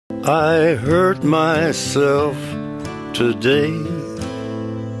I hurt myself today.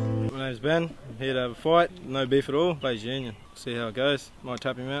 My name's Ben. I'm here to have a fight. No beef at all. Plays Union. See how it goes. Might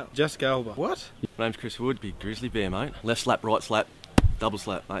tap him out. Jessica Alba. What? My name's Chris Wood. Big grizzly bear, mate. Left slap, right slap, double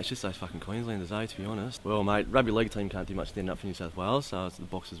slap. Mate, it's just those fucking Queenslanders, eh, to be honest. Well, mate, rugby league team can't do much standing up for New South Wales, so it's the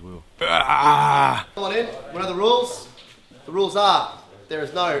Boxers will. Come on in. What are the rules? The rules are, there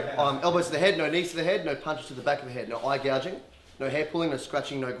is no elbows to the head, no knees to the head, no punches to the back of the head, no eye gouging, no hair pulling, no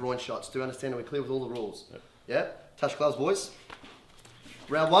scratching, no groin shots. Do you understand? Are we clear with all the rules? Yep. Yeah? Touch gloves, boys.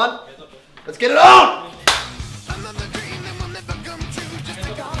 Round one. Let's get it on!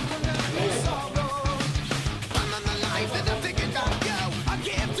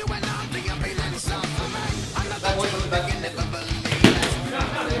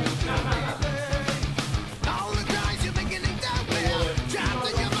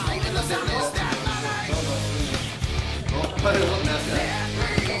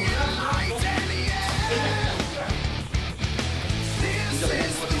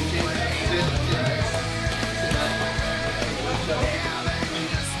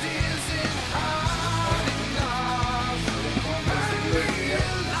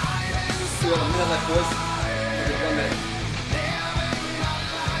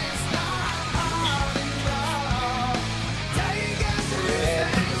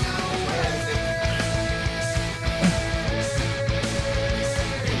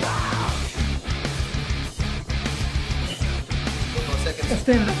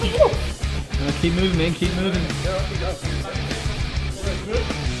 Stand up. Keep moving, man. Keep moving.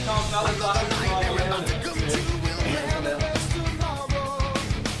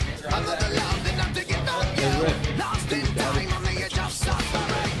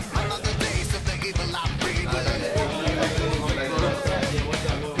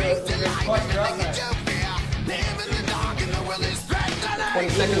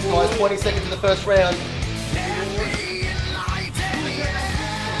 Seconds, guys. 20 seconds in the first round.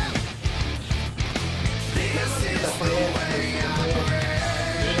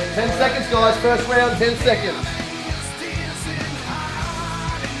 10 seconds, guys. First round, 10 seconds.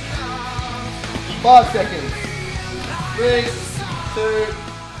 5 seconds. 3, 2,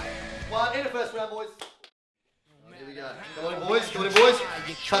 1. In the first round, boys. Here we go. Come on in, boys. Come on in, boys.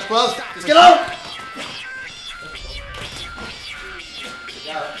 Touch gloves. Let's get on!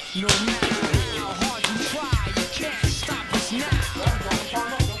 No matter how hard you try, you can't stop us now.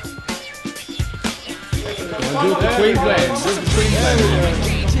 Do it for Queensland. Do it for Queensland.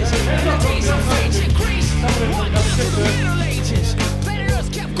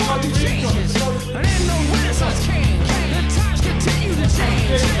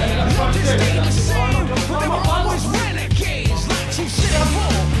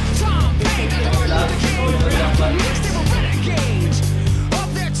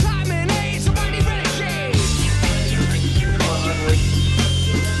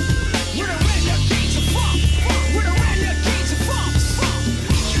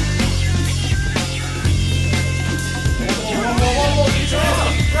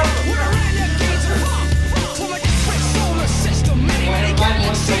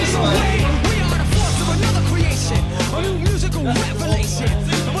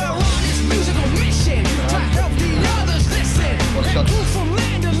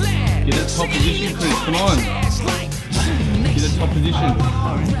 Get a top position, Chris. Come on. Get a top position.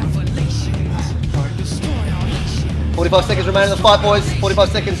 45 seconds remaining in the fight, boys. 45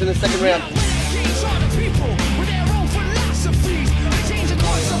 seconds in the second round.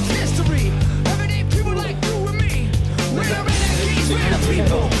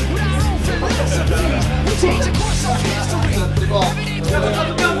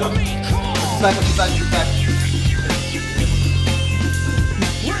 Back, back.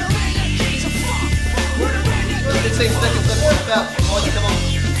 15 seconds left to step out. Boys, come on.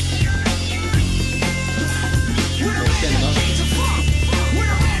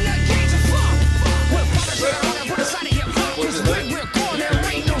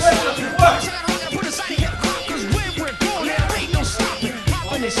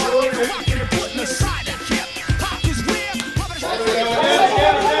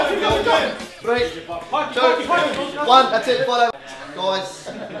 Three, two, one. That's it. Fight over. Guys,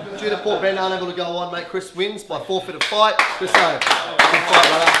 due to poor Ben unable to go on, mate, Chris wins by forfeit of fight. Chris, good fight,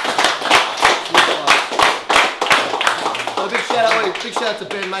 brother. Well, big shout out to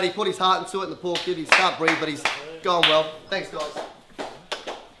Ben, mate. He put his heart into it, and the poor kid, he can't breathe, but he's going well. Thanks, guys.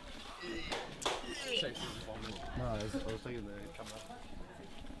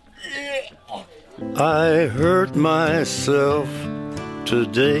 I hurt myself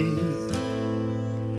today.